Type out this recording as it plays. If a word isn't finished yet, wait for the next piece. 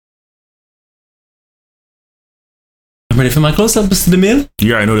I'm ready for my close-up, Mr. DeMille.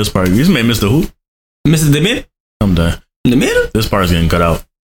 You already know this part. You just made Mr. Who? Mr. DeMille? I'm done. DeMille? This part's getting cut out.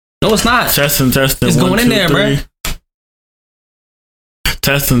 No, it's not. Testing. It's one, going in two, there, three.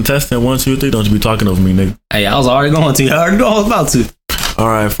 Testing. 1, 2, 3. Don't you be talking over me, nigga. Hey, I was already going to. I already know I was about to. All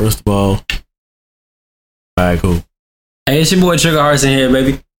right, first of all. All right, cool. Hey, it's your boy Trigger Hearts in here,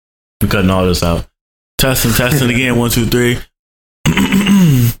 baby. We're cutting all this out. Testing again. 1, 2, 3.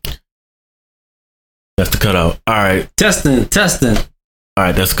 That's the cutout. All right. Testing. All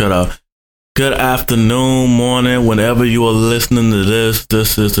right, that's cut out. Good afternoon, morning, whenever you are listening to this.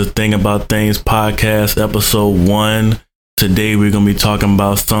 This is the Thing About Things podcast, episode 1. Today we're going to be talking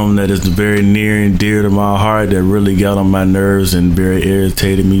about something that is very near and dear to my heart that really got on my nerves and very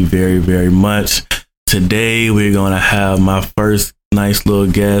irritated me very, very much. Today we're going to have my first nice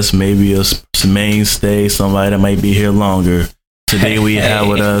little guest, maybe a mainstay, somebody that might be here longer. Today we have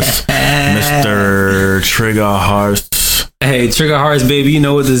with us Mr. Trigger Hearts. Hey, Trigger Hearts, baby, you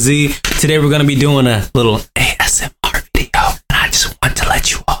know with the Z. Today we're going to be doing a little ASMR video. And I just want to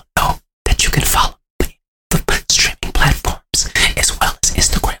let you all know that you can follow me on the streaming platforms as well as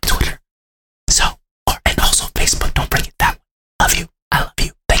Instagram, Twitter. And also Facebook. Don't forget that one. Love you. I love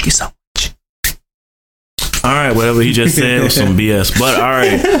you. Thank you so much. All right, whatever he just said was some BS. But all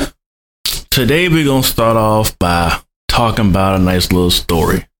right, today we're going to start off by talking about a nice little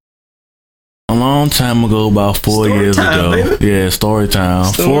story. A long time ago, about 4 years ago. Baby. Yeah, story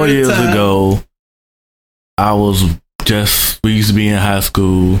time. 4 years ago, we used to be in high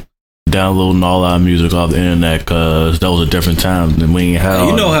school, downloading all our music off the internet because that was a different time than we ain't had.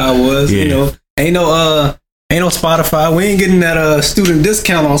 You know how it was. Yeah. You know, ain't no Spotify. We ain't getting that student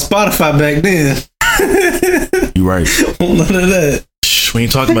discount on Spotify back then. You right. None of that. Shh, we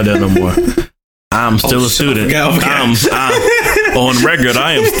ain't talking about that no more. I'm still a student. I'm on record.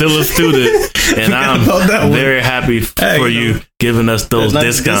 I am still a student, and I'm very happy for you giving us those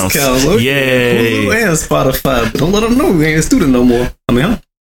discounts. Okay. Yay! Hulu and Spotify, but don't let them know we ain't a student no more.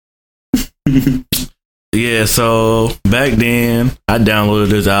 Yeah. So back then, I downloaded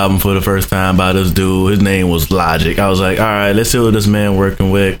this album for the first time by this dude. His name was Logic. I was like, all right, let's see what this man working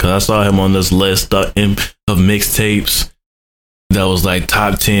with, because I saw him on this list of mixtapes. That was like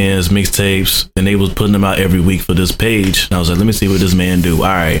top 10s, mixtapes, and they was putting them out every week for this page. And I was like, let me see what this man do. All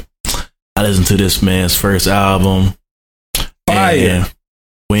right. I listened to this man's first album. Fire.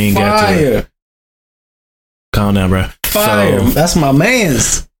 We ain't got to. Calm down, bro. Fire. So, that's my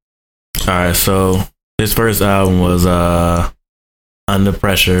man's. All right. So his first album was Under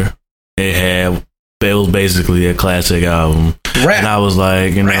Pressure. It was basically a classic album. Rap. And I was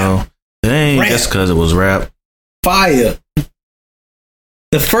like, you know, it ain't just because it was rap. Fire.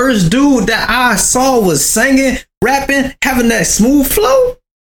 The first dude that I saw was singing, rapping, having that smooth flow.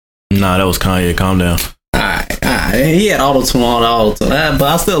 Nah, that was Kanye. Calm down. All right. He had auto-tune, but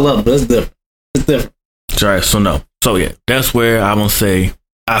I still love it. It's different. All right, so no. So yeah, that's where I'm going to say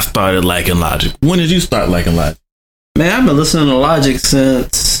I started liking Logic. When did you start liking Logic? Man, I've been listening to Logic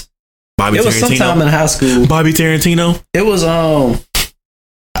since... Bobby Tarantino? It was sometime in high school. Bobby Tarantino? It was,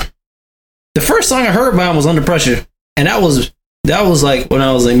 the first song I heard by him was Under Pressure. And that was like when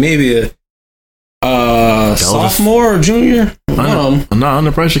I was like maybe a sophomore or junior. No,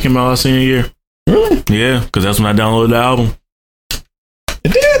 Under Pressure came out our senior year. Really? Yeah, because that's when I downloaded the album.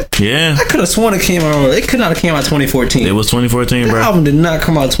 It did? Yeah. I could have sworn it came out. It could not have came out 2014. It was 2014, bro. The album did not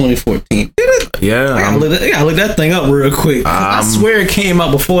come out 2014. Did it? Yeah. I gotta look that thing up real quick. I swear it came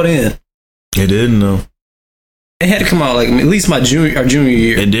out before then. It didn't, though. It had to come out like at least my junior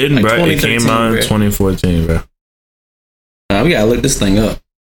year. It didn't, like bro. It came out in 2014, bro. We gotta look this thing up.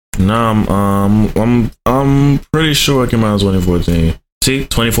 No, I'm pretty sure it came out in 2014. See,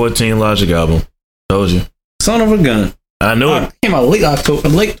 2014 Logic album. Told you. Son of a gun. I know it came out late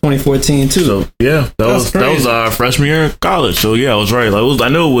 2014 too. So yeah, that was our freshman year in college. So yeah, I was right. Like I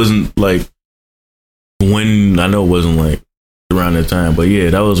know it wasn't like around that time, but yeah,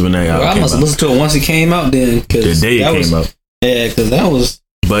 that was when that album came out. I must have listened to it once it came out. Then the day it came out. Yeah, because that was.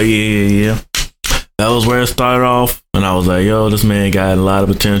 But yeah. That was where it started off, and I was like, yo, this man got a lot of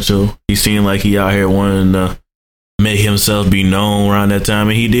potential. He seemed like he out here wanting to make himself be known around that time,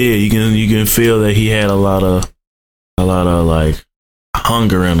 and he did. You can feel that he had a lot of like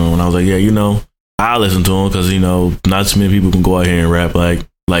hunger in him. And I was like, yeah, you know, I listen to him because, you know, not too many people can go out here and rap like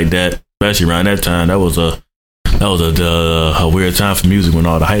that, especially around that time. That was a weird time for music when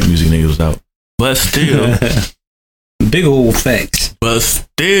all the hype music niggas was out. But still, big old facts. But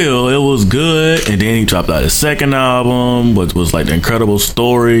still, it was good. And then he dropped out his second album, which was like The Incredible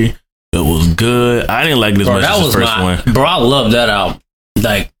Story. It was good. I didn't like it as much as the first one. Bro, I love that album.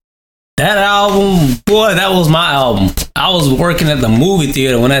 Like, That album, boy, that was my album. I was working at the movie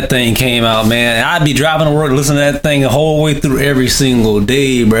theater when that thing came out, man. I'd be driving to work listening to that thing the whole way through every single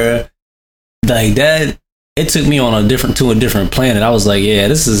day, bruh. Like that, it took me on a different planet. I was like, that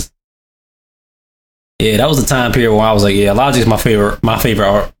was the time period where I was like, Logic's my favorite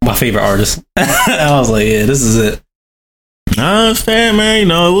artist. I was like, this is it. I understand, man.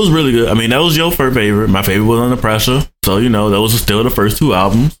 It was really good. I mean, that was your first favorite. My favorite was Under Pressure. So, those were still the first two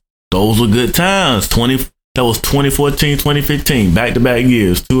albums. Those were good times. That was 2014, 2015. Back-to-back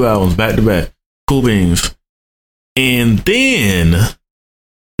years. 2 albums, back-to-back. Cool beans. And then...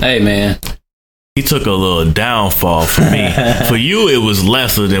 Hey, man. He took a little downfall for me. For you, it was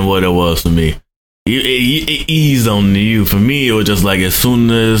lesser than what it was for me. It eased on you. For me, it was just like as soon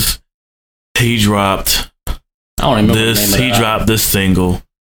as he dropped... I don't remember this. He dropped this single,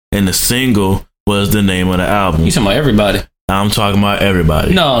 and the single was the name of the album. You talking about Everybody? I'm talking about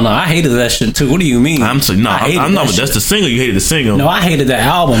Everybody. No, I hated that shit too. What do you mean? I'm not. That's the single. You hated the single. No, I hated the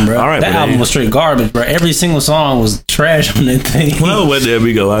album, bro. All right, that album was straight garbage, bro. Every single song was trash on that thing. Well, there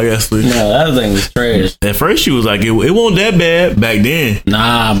we go. I guess. No, that thing was trash. At first, she was like, it wasn't that bad back then.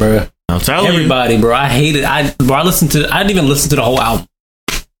 Nah, bro. I'm telling Everybody, bro. I hated. I didn't even listen to the whole album.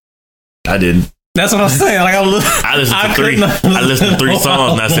 I didn't. That's what I'm saying. Like I listened to 3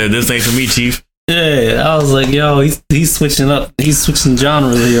 songs and I said, "This ain't for me, Chief." Yeah, I was like, "Yo, he's switching up. He's switching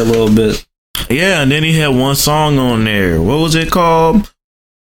genres here a little bit." Yeah, and then he had one song on there. What was it called?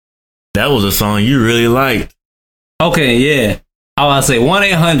 That was a song you really liked. Okay, yeah. I was say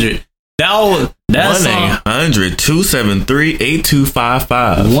 1-800. That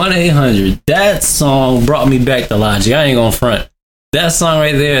 1-800-273-8255. 1-800. That song brought me back to Logic. I ain't gonna front. That song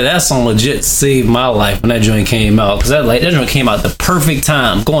right there, that song legit saved my life when that joint came out. Because that joint came out at the perfect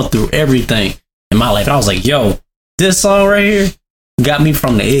time, going through everything in my life. I was like, yo, this song right here got me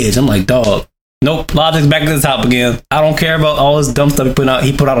from the edge. I'm like, dog, nope, Logic's back to the top again. I don't care about all this dumb stuff he put out.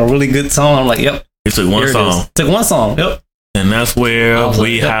 He put out a really good song. I'm like, yep. He took one song. Took one song, yep. And that's where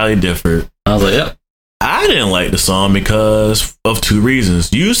we highly differed. I was like, yep. I didn't like the song because of 2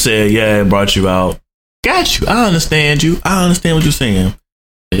 reasons. You said, it brought you out. Got you. I understand you. I understand what you're saying.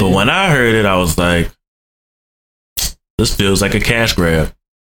 Yeah. But when I heard it, I was like, this feels like a cash grab.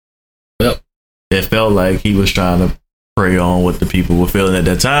 Yep. It felt like he was trying to prey on what the people were feeling at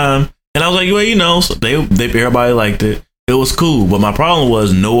that time. And I was like, so everybody liked it. It was cool. But my problem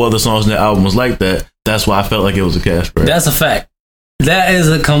was no other songs in the album was like that. That's why I felt like it was a cash grab. That's a fact. That is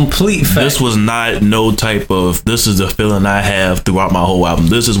a complete fact. This was not this is the feeling I have throughout my whole album.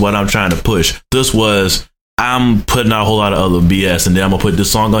 This is what I'm trying to push. This was, I'm putting out a whole lot of other BS, and then I'm going to put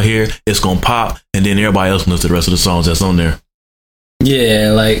this song on here. It's going to pop, and then everybody else knows the rest of the songs that's on there.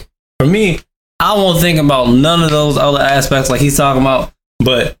 Yeah, like, for me, I won't think about none of those other aspects like he's talking about,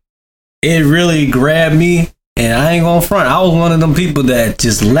 but it really grabbed me, and I ain't going to front. I was one of them people that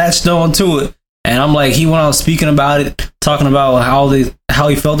just latched on to it. And I'm like, he went out speaking about it, talking about how he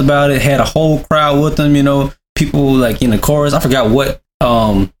felt about it, had a whole crowd with him, people like in the chorus. I forgot what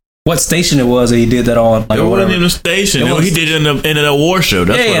station it was that he did that on. Like, it wasn't in the station. He did it in an award show.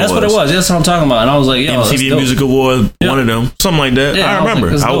 That's what it was. That's what I'm talking about. And I was like, MTV Music Award, one of them, something like that. Yeah, I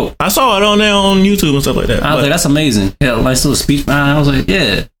remember. I saw it on there on YouTube and stuff like that. I was like, that's amazing. Yeah, nice little speech. I was like,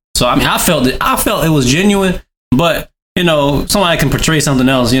 yeah. So I mean, I felt it was genuine, but somebody can portray something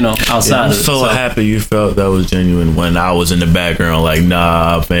else, outside of it. I'm so happy you felt that was genuine when I was in the background, like,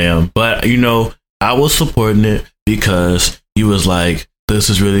 nah, fam. But, I was supporting it because you was like,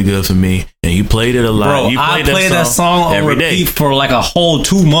 this is really good for me. And you played it a lot. Bro, I played that song on repeat for like a whole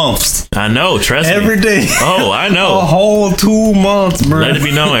 2 months. I know, trust me. Every day. Oh, I know. A whole 2 months, bro. Let it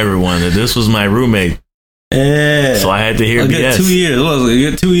be known, everyone, that this was my roommate. Yeah. So I had to hear BS. 2 years. What was it? You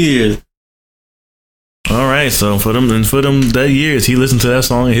got 2 years. All right, so for them that years, he listened to that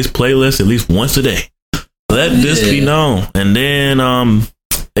song in his playlist at least once a day. Let this be known. And then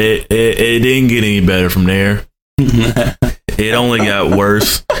it didn't get any better from there. It only got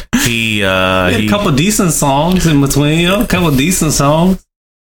worse. He had a couple decent songs in between, a couple decent songs.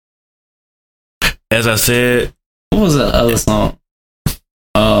 As I said, what was that other song?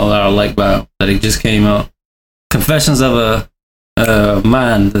 Oh, that I like that it just came out. Confessions of a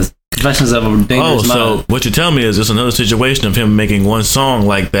Mind. Confessions of a Dangerous Mind. So what you're telling me is it's another situation of him making one song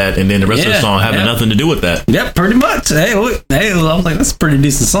like that, and then the rest of the song having nothing to do with that. Yep, pretty much. Hey, I was like, that's a pretty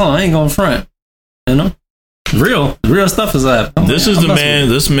decent song. I ain't going front. Real stuff is that.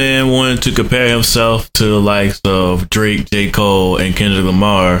 This man wanted to compare himself to the likes of Drake, J. Cole, and Kendrick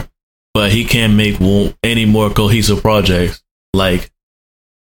Lamar, but he can't make any more cohesive projects like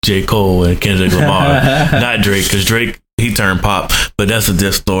J. Cole and Kendrick Lamar. Not Drake, because Drake, he turned pop. But that's a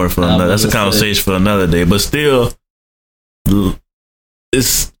diss story for another. That's a conversation for another day. But still,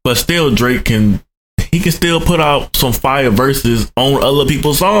 Drake can still put out some fire verses on other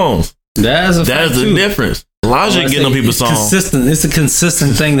people's songs. That's the difference. Logic getting on people's songs. Consistent. It's a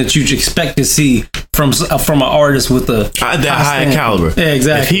consistent thing that you expect to see from an artist with that high caliber. Yeah,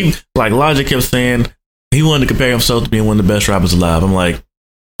 exactly. If like Logic kept saying he wanted to compare himself to being one of the best rappers alive. I'm like,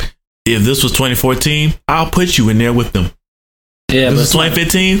 if this was 2014, I'll put you in there with them. Yeah, if this is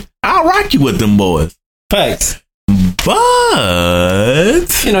 2015, I'll rock you with them boys. Facts. But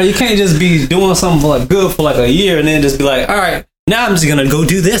you can't just be doing something like good for like a year and then just be like, all right, now I'm just gonna go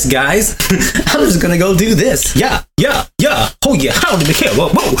do this, guys. I'm just gonna go do this. Yeah. Oh yeah, I don't even care. Whoa.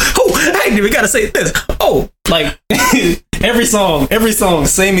 Oh, I ain't even gotta say this. Oh, like every song,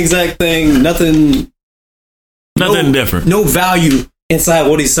 same exact thing. Nothing different. No value inside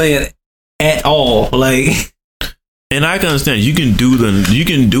what he's saying at all. Like, and I can understand you can do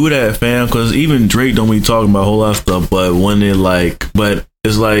that, fam. Because even Drake don't be talking about a whole lot of stuff. But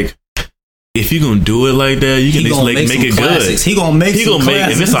it's like, if you gonna do it like that, you can at least make it classics. Good. He gonna make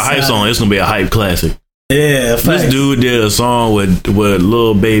if it's a hype song, it's gonna be a hype classic. Yeah, facts. This dude did a song with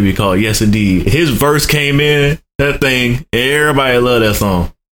Lil Baby called Yes Indeed. His verse came in, that thing, and everybody loved that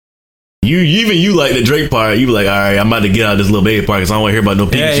song. You like the Drake part. You be like, all right, I'm about to get out of this Lil Baby part because I don't want to hear about no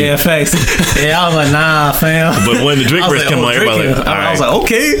Pikachu. Yeah, facts. Yeah, I was like, nah, fam. But when the Drake verse came on, everybody like, all right. I was like,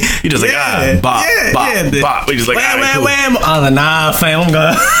 okay. He just like, bop. He just like, wham. I was like, nah, fam, I'm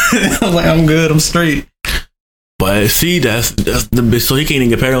good. I was like, I'm good. I'm straight. But see, that's the so he can't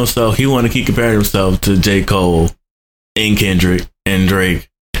even compare himself. He want to keep comparing himself to J. Cole and Kendrick and Drake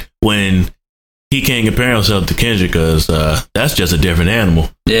when he can't compare himself to Kendrick because that's just a different animal.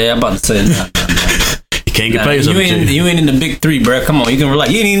 Yeah, I'm about to say that. You can't compare yourself. You ain't in the big three, bro. Come on, you can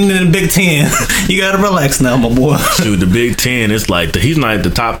relax. You ain't even in the Big 10. You gotta relax now, my boy. Dude, the Big 10, it's like he's not at the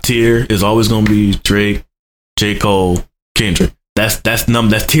top tier. It's always gonna be Drake, J. Cole, Kendrick. That's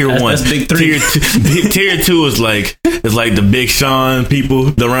tier one. That's big three. Tier two is like the Big Sean people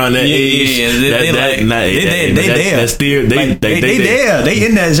around that age. That's tier. They there. They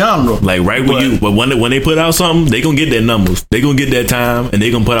in that genre. Like when they put out something, they gonna get their numbers. They gonna get that time, and they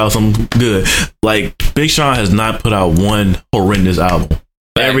gonna put out something good. Like Big Sean has not put out one horrendous album.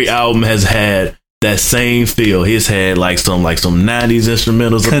 Thanks. Every album has had that same feel. He's had like some 90s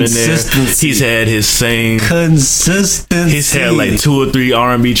instrumentals up in there. He's had his same consistency. He's had like 2 or 3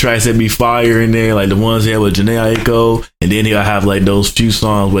 R&B tracks that be fire in there, like the ones he had with Jhené Aiko, and then he'll have like those few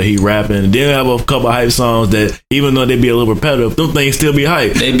songs where he rapping, and then he'll have a couple of hype songs that even though they be a little repetitive, them things still be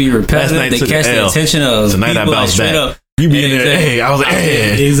hype. They be repetitive. They catch the attention of tonight. I bounced back. You be in there, hey, I was like,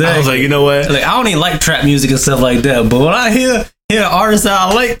 hey. Exactly. I was like, you know what? Like, I don't even like trap music and stuff like that, but when I hear artists that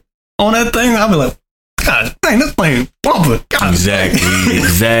I like on that thing, I'll be like, God dang, this thing bumping. Exactly.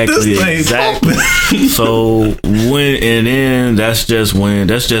 So that's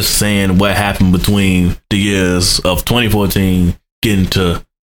just saying what happened between the years of 2014 getting to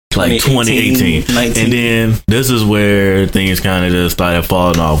like 2018. And then this is where things kind of just started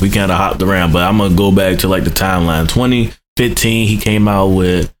falling off. We kind of hopped around, but I'm gonna go back to like the timeline. 2015, he came out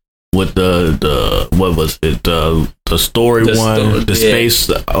with the what was it, the story the space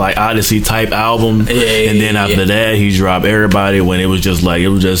like Odyssey type album, and then after that he dropped Everybody, when he was just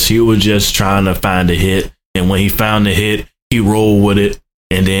trying to find a hit, and when he found the hit he rolled with it,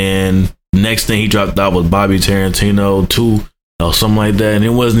 and then next thing he dropped out was Bobby Tarantino 2 or something like that, and it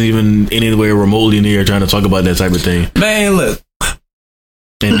wasn't even anywhere remotely near trying to talk about that type of thing. Man, look.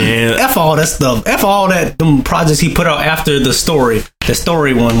 And then F all that stuff. F all them projects he put out after the story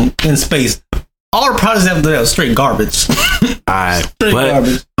one in space. All the projects after that was straight garbage. Alright.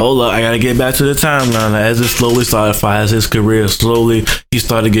 Garbage. Hold up, I gotta get back to the timeline. As it slowly solidifies his career, he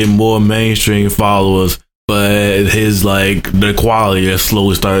started getting more mainstream followers, but the quality just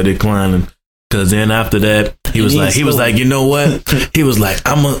slowly started declining. Cause then after that, he was like, you know what? He was like,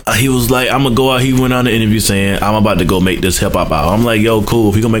 I'm gonna go out. He went on the interview saying, I'm about to go make this hip hop album. I'm like, yo, cool.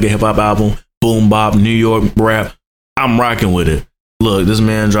 If you gonna make a hip hop album, boom bop, New York rap, I'm rocking with it. Look, this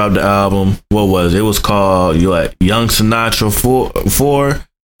man dropped the album. What was it? It was called Young Sinatra 4.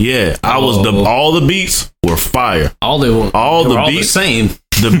 Yeah, all the beats were fire. All the beats the same.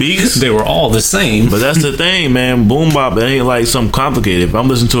 The beats, they were all the same. But that's the thing, man. Boom bop, it ain't like something complicated. If I'm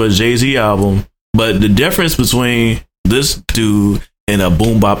listening to a Jay-Z album, but the difference between this dude and a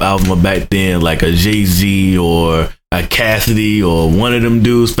boom bop album back then, like a Jay-Z or a Cassidy or one of them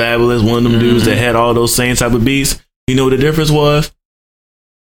dudes, Fabulous, one of them dudes that had all those same type of beats, you know what the difference was?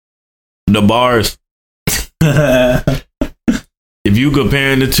 The bars. If you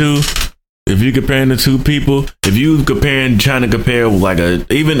comparing the two, if you comparing the two people, if you trying to compare like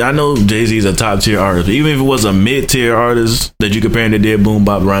even I know Jay-Z's a top tier artist, but even if it was a mid tier artist that you comparing to Dead Boom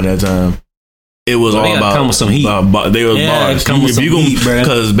Bop around that time, it was all about come with some heat. They were bars.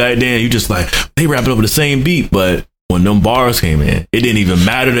 Because back then you just like they rapping over the same beat, but when them bars came in, it didn't even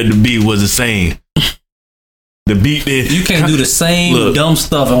matter that the beat was the same. The beat you can't do the same dumb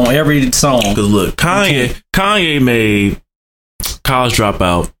stuff on every song. Because look, Kanye made College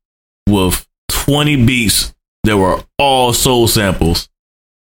Dropout with 20 beats that were all soul samples.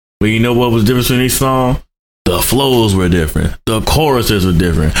 But you know what was different in each song? The flows were different. The choruses were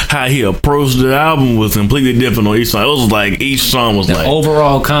different. How he approached the album was completely different on each song. It was like each song was the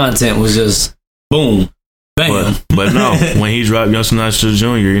overall content was just boom, bam. But no, when he dropped Young Sinatra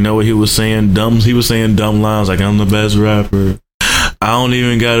Jr., you know what he was saying? He was saying dumb lines like, I'm the best rapper. I don't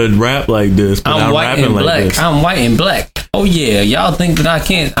even gotta rap like this. But I'm white and like black. This. I'm white and black. Oh yeah, y'all think that I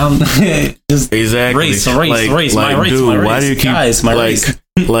can't? I'm just exactly race. Dude, My why do you keep guys? My race.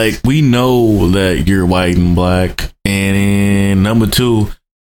 Like we know that you're white and black, and number two,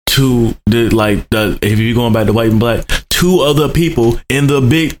 if you're going back to white and black, two other people in the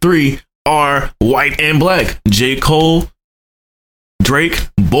big three are white and black. J. Cole, Drake,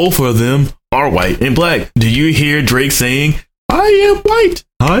 both of them are white and black. Do you hear Drake saying, I am white,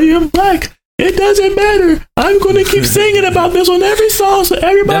 I am black, it doesn't matter, I'm going to keep singing about this on every song so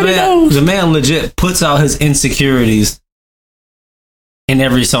everybody knows. The man legit puts out his insecurities in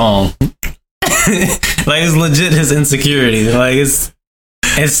every song. Like it's legit his insecurities. Like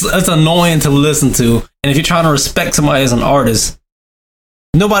it's annoying to listen to. And if you're trying to respect somebody as an artist,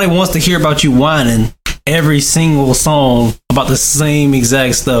 nobody wants to hear about you whining every single song about the same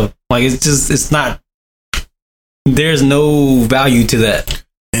exact stuff. Like it's not, there's no value to that.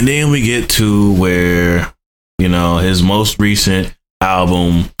 And then we get to where, you know, his most recent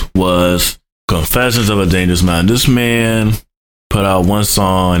album was Confessions of a Dangerous Mind. This man put out one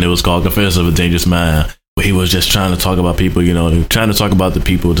song and it was called Confessions of a Dangerous Mind, where he was just trying to talk about people, you know, trying to talk about the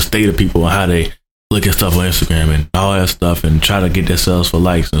people, the state of people, and how they look at stuff on Instagram and all that stuff and try to get themselves for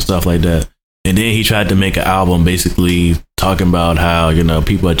likes and stuff like that. And then he tried to make an album basically talking about how, you know,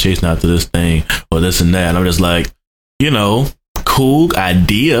 people are chasing after this thing or this and that. And I'm just like, you know, cool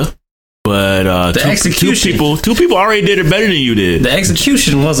idea. But the execution, two people already did it better than you did. The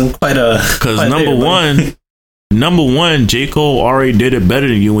execution wasn't quite because number one, J. Cole already did it better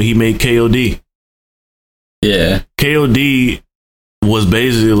than you when he made KOD. Yeah, KOD was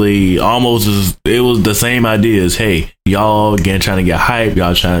basically it was the same idea as, hey, y'all again trying to get hype,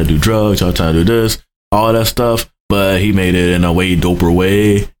 y'all trying to do drugs, y'all trying to do this, all that stuff. But he made it in a way doper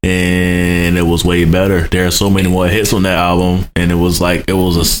way, and it was way better. There are so many more hits on that album, and it was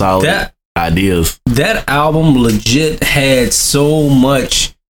a solid ideas. That album legit had so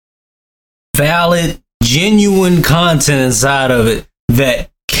much valid, genuine content inside of it that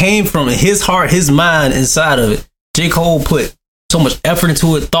came from his heart, his mind inside of it. J. Cole put so much effort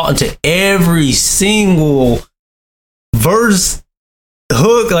into it, thought into every single verse,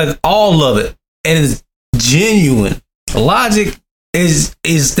 hook, like all of it. And it's genuine. Logic is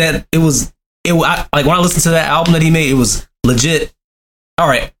that like when I listened to that album that he made, it was legit. All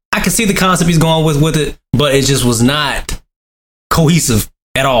right, I can see the concept he's going with it, but it just was not cohesive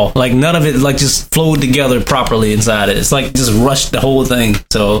at all. Like none of it like just flowed together properly inside it. It's like just rushed the whole thing.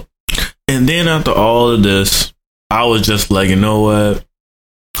 So, and then after all of this, I was just like, you know what?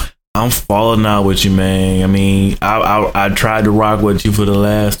 I'm falling out with you, man. I mean, I tried to rock with you for the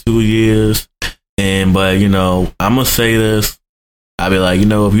last 2 years. But you know, I'm gonna say this. I'll be like, you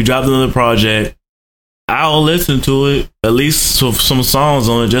know, if you drop another project, I'll listen to it, at least some songs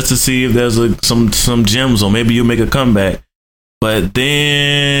on it, just to see if there's some gems on. Maybe you'll make a comeback. But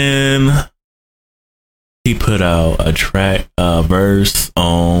then he put out a track, verse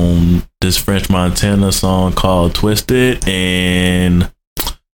on this French Montana song called Twisted, and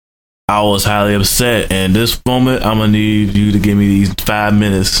I was highly upset. And this moment, I'm gonna need you to give me these 5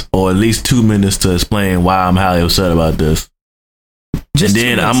 minutes or at least 2 minutes to explain why I'm highly upset about this. Just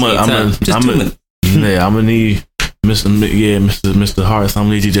and then I'm gonna need Mr. Harris. I'm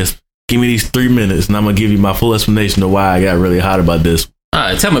gonna need you just give me these 3 minutes, and I'm gonna give you my full explanation of why I got really hot about this. All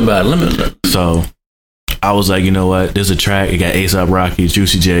right, tell me about it. So I was like, you know what? There's a track. It got A$AP Rocky,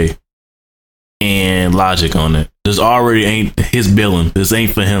 Juicy J, and Logic on it. This already ain't his billing. This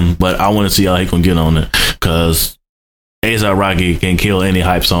ain't for him, but I want to see how he gonna get on it, because A$AP Rocky can kill any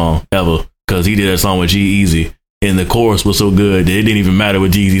hype song ever, because he did a song with G-Eazy, and the chorus was so good that it didn't even matter what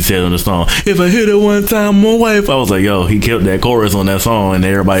G-Eazy said on the song. If I hit it one time, my wife. I was like, yo, he killed that chorus on that song, and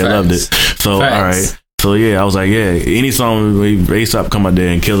everybody loved it. So, all right. So yeah, I was like, yeah, any song A$AP come out there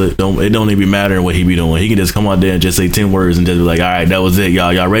and kill it. It don't even be mattering what he be doing. He can just come out there and just say 10 words and just be like, all right, that was it,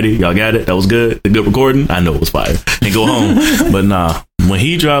 y'all ready? Y'all got it? That was good. The good recording. I know it was fire. And go home. But nah, when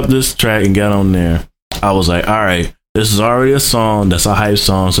he dropped this track and got on there, I was like, all right, this is already a song. That's a hype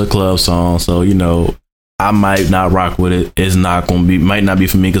song. It's a club song. So I might not rock with it. It's not gonna be. Might not be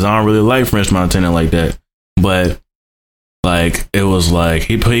for me because I don't really like French Montana like that. But like it was like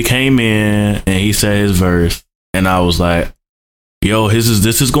he came in and he said his verse and I was like, yo, this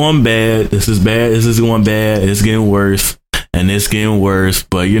is going bad. This is bad. This is going bad. It's getting worse and it's getting worse.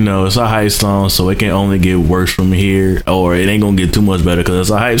 But it's a hype song, so it can only get worse from here, or it ain't gonna get too much better because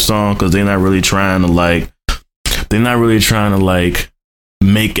it's a hype song. Because they're not really trying to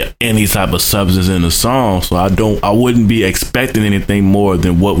make any type of substance in the song. So I wouldn't be expecting anything more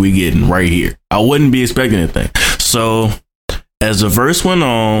than what we getting right here. I wouldn't be expecting anything. So as the verse went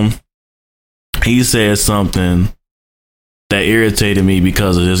on, he said something that irritated me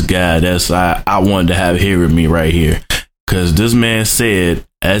because of this guy I wanted to have here with me right here. Because this man said,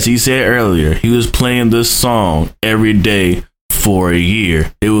 as he said earlier, he was playing this song every day for a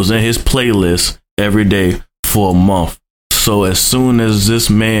year. It was in his playlist every day for a month. So as soon as this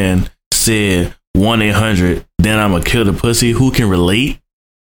man said 1-800, then I'ma kill the pussy, who can relate?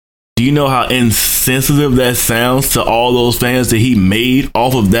 Do you know how insensitive that sounds to all those fans that he made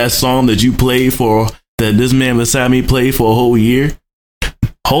off of that song that you played for, that this man beside me played for a whole year?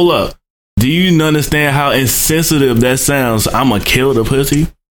 Hold up. Do you understand how insensitive that sounds? I'ma kill the pussy?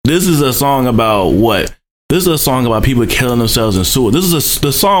 This is a song about what? This is a song about people killing themselves in suicide.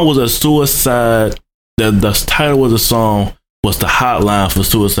 The song was a suicide. The title of the song was the hotline for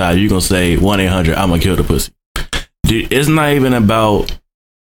suicide. You're going to say 1-800, I'ma kill the pussy. Dude, it's not even about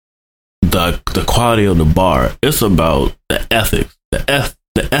the quality of the bar. It's about the ethics, the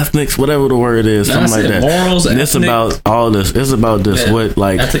ethnics, whatever the word is, something like that. Morals, and it's about all this. It's about this. Yeah, what,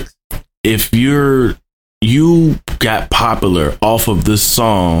 like, ethics. If you got popular off of this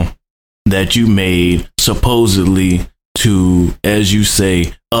song that you made supposedly to, as you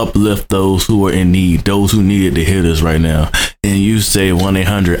say, uplift those who are in need, those who needed to hear this right now, and you say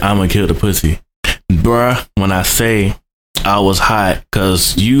 1-800, I'ma kill the pussy. Bruh, when I say I was hot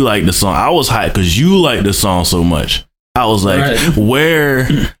because you like the song, I was hot because you like the song so much. I was like, right. Where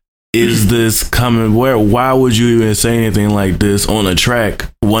is this coming? Why would you even say anything like this on a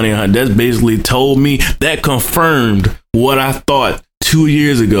track 1-800? That's basically told me, that confirmed what I thought 2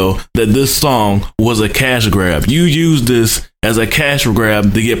 years ago, that this song was a cash grab. You used this as a cash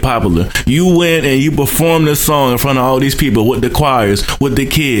grab to get popular. You went and you performed this song in front of all these people, with the choirs, with the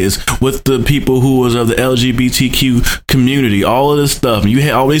kids, with the people who was of the LGBTQ community, all of this stuff. You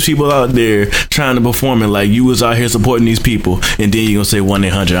had all these people out there trying to perform it like you was out here supporting these people, and then you're gonna say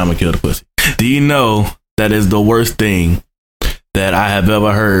 1-800, I'ma kill the pussy. Do you know that is the worst thing that I have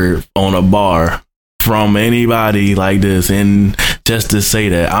ever heard on a bar from anybody like this? And just to say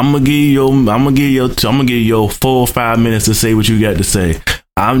that, I'm gonna give you 4 or 5 minutes to say what you got to say.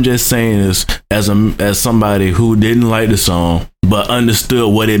 I'm just saying this as somebody who didn't like the song but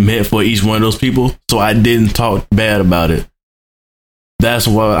understood what it meant for each one of those people, so I didn't talk bad about it. That's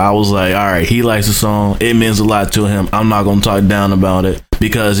why I was like, all right, he likes the song. It means a lot to him. I'm not gonna talk down about it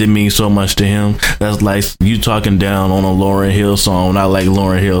because it means so much to him. That's like you talking down on a Lauryn Hill song when I like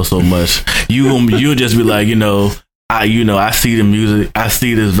Lauryn Hill so much. You'll just be like, I see the music, I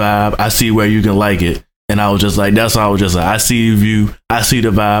see this vibe, I see where you can like it. And I was just like, I see the view, I see the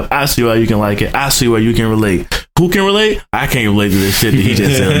vibe, I see where you can like it, I see where you can relate. Who can relate? I can't relate to this shit that he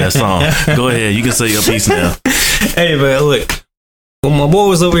just said in that song. Go ahead, you can say your piece now. Hey man, look, when my boy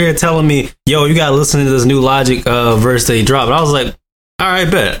was over here telling me, yo, you gotta listen to this new Logic verse that he dropped, I was like, all right,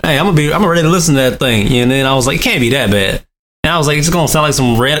 bet. Hey, I'm ready to listen to that thing. And then I was like, it can't be that bad. And I was like, it's gonna sound like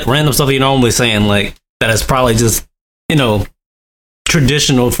some random stuff you're normally saying, like that is probably just,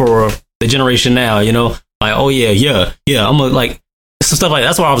 traditional for the generation now, like, oh yeah, I'm like, some stuff like that.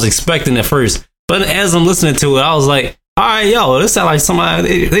 That's what I was expecting at first. But as I'm listening to it, I was like, all right, yo, this sounds like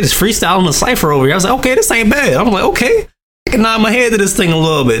somebody, they just freestyling the cypher over here. I was like, okay, this ain't bad. I'm like, okay, I can nod my head to this thing a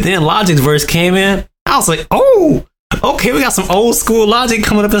little bit. Then Logic's verse came in. I was like, oh, okay, we got some old school Logic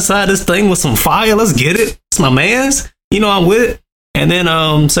coming up inside this thing with some fire. Let's get it. It's my man's. I'm with it. And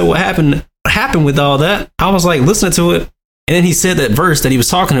then, so what happened with all that? I was like listening to it. And then he said that verse that he was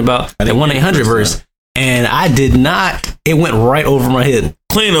talking about, that 1-800 verse. And I did not. It went right over my head.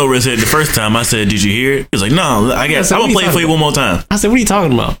 Clean over his head the first time. I said, did you hear it? He was like, no, I guess I'm going to play it for you one more time. I said, what are you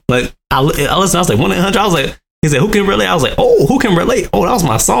talking about? Like, I listened. I was like, 1-800. I was like, he said, who can relate? I was like, oh, who can relate? Oh, that was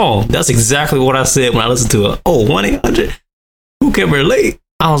my song. That's exactly what I said when I listened to it. Oh, 1-800. Who can relate?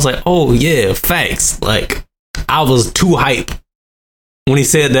 I was like, oh yeah, facts. Like, I was too hype when he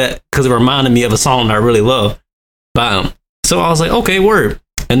said that because it reminded me of a song that I really love by him. So I was like, okay, word.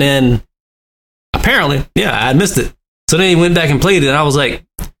 And then apparently, yeah, I missed it. So then he went back and played it, and I was like,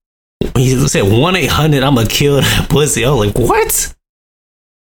 when he said 1-800, I'm gonna kill that pussy. I was like, what?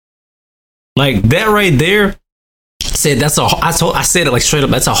 Like, that right there said I said it like straight up,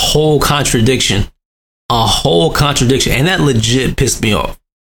 that's a whole contradiction. A whole contradiction. And that legit pissed me off.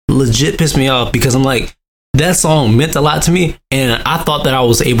 Legit pissed me off because I'm like, that song meant a lot to me, and I thought that I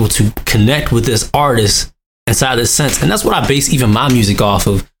was able to connect with this artist inside this sense. And that's what I base even my music off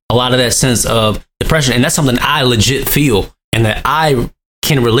of, a lot of that sense of depression. And that's something I legit feel and that I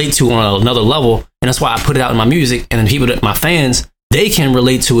can relate to on another level. And that's why I put it out in my music. And then people that my fans, they can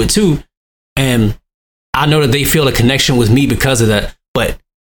relate to it too. And I know that they feel a connection with me because of that. But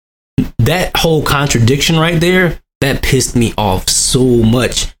that whole contradiction right there, that pissed me off so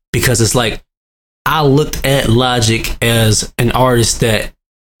much, because it's like, I looked at Logic as an artist that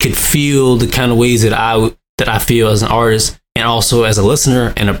could feel the kind of ways that I feel as an artist, and also as a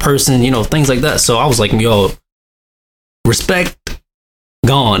listener and a person, you know, things like that. So I was like, yo, respect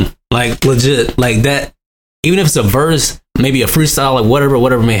gone. Like, legit, like that. Even if it's a verse, maybe a freestyle, like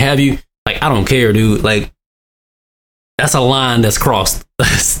whatever may have you, like, I don't care, dude. Like, that's a line that's crossed.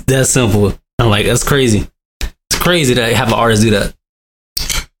 That's simple. I'm like, that's crazy. It's crazy that have an artist do that.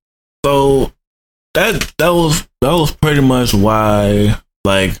 So that was pretty much why,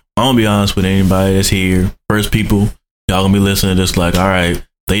 like, I'm gonna be honest with anybody that's here. First people, y'all gonna be listening to this like, all right,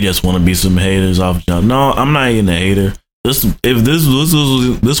 they just want to be some haters off jump. No, I'm not even a hater. This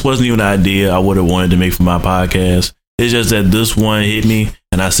wasn't even an idea I would have wanted to make for my podcast. It's just that this one hit me,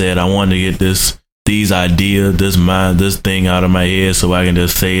 and I said I wanted to get these ideas, this thing out of my head so I can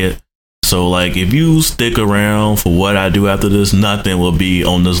just say it. So, like, if you stick around for what I do after this, nothing will be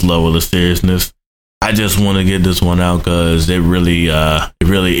on this level of seriousness. I just want to get this one out because it really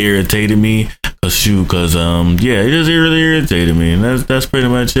irritated me. Yeah, it just really irritated me, and that's pretty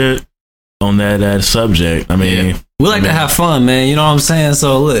much it on that subject. I mean, we like to have fun, man. You know what I'm saying?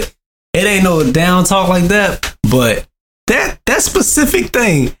 So look, it ain't no down talk like that, but that specific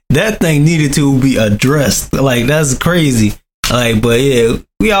thing, that thing needed to be addressed. Like, that's crazy. Like, but yeah,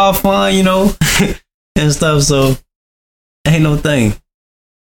 we all fun, you know, and stuff. So ain't no thing.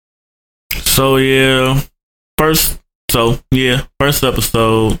 So first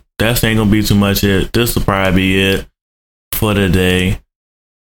episode. That ain't gonna be too much it. This will probably be it for today.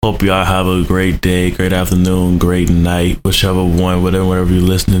 Hope y'all have a great day, great afternoon, great night, whichever one, whatever you're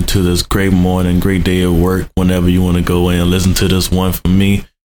listening to this. Great morning, great day at work, whenever you want to go in and listen to this one from me.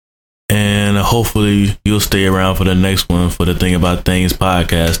 And hopefully you'll stay around for the next one for the Thing About Things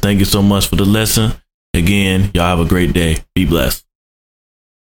podcast. Thank you so much for the listen. Again, y'all have a great day. Be blessed.